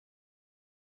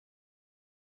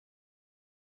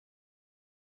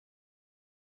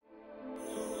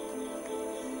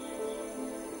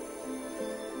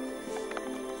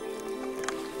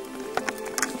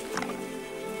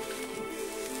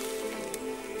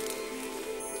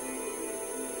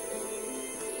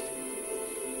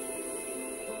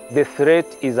The threat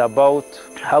is about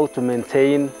how to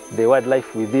maintain the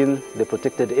wildlife within the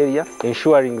protected area,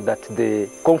 ensuring that the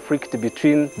conflict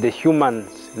between the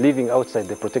humans living outside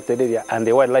the protected area and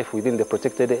the wildlife within the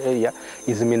protected area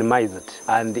is minimized,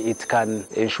 and it can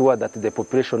ensure that the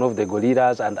population of the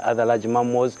gorillas and other large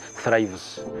mammals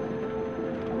thrives.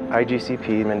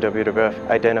 IGCP and WWF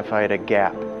identified a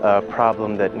gap, a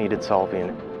problem that needed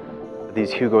solving.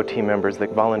 These HUGO team members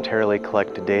that voluntarily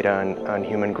collect data on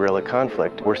human-gorilla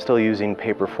conflict were still using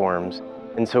paper forms.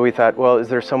 And so we thought, well, is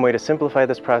there some way to simplify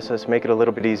this process, make it a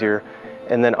little bit easier,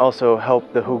 and then also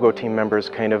help the HUGO team members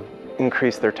kind of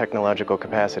increase their technological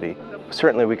capacity?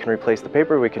 Certainly we can replace the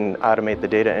paper, we can automate the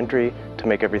data entry to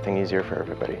make everything easier for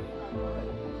everybody.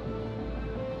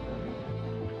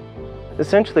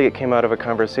 Essentially, it came out of a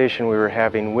conversation we were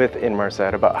having with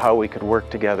Inmarsat about how we could work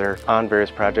together on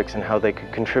various projects and how they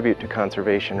could contribute to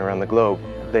conservation around the globe.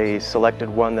 They selected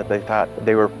one that they thought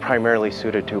they were primarily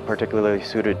suited to, particularly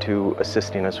suited to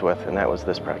assisting us with, and that was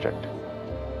this project.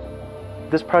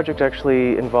 This project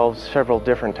actually involves several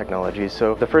different technologies.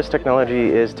 So the first technology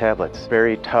is tablets,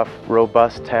 very tough,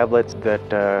 robust tablets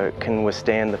that can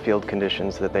withstand the field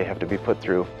conditions that they have to be put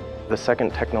through. The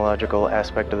second technological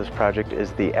aspect of this project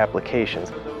is the applications.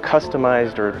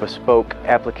 Customized or bespoke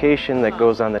application that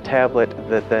goes on the tablet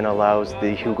that then allows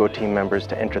the HUGO team members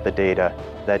to enter the data.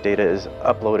 That data is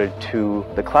uploaded to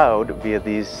the cloud via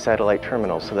these satellite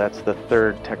terminals. So that's the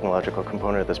third technological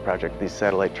component of this project, these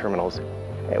satellite terminals.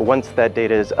 Once that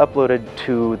data is uploaded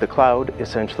to the cloud,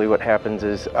 essentially what happens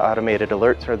is automated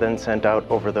alerts are then sent out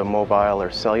over the mobile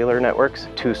or cellular networks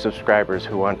to subscribers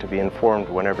who want to be informed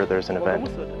whenever there's an event.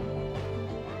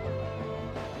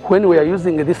 When we are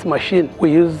using this machine,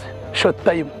 we use short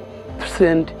time to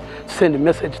send a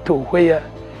message to where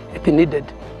it needed.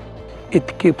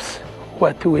 It keeps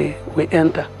what we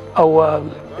enter. Our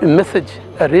message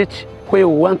reach where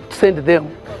we want to send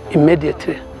them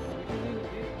immediately.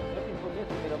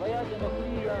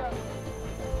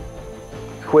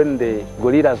 When the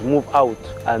gorillas move out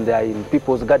and they are in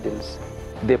people's gardens,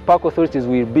 the park authorities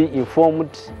will be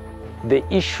informed. The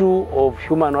issue of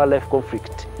human-wildlife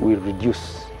conflict will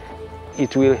reduce.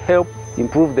 It will help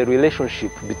improve the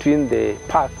relationship between the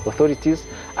park authorities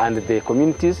and the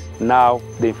communities. Now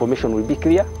the information will be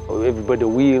clear. Everybody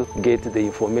will get the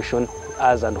information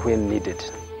as and when needed.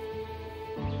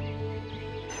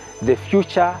 The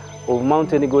future of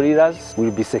mountain gorillas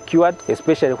will be secured,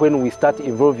 especially when we start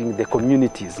involving the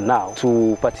communities now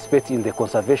to participate in the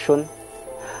conservation.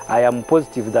 I am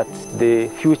positive that the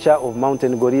future of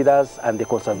mountain gorillas and the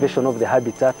conservation of the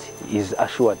habitat is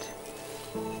assured.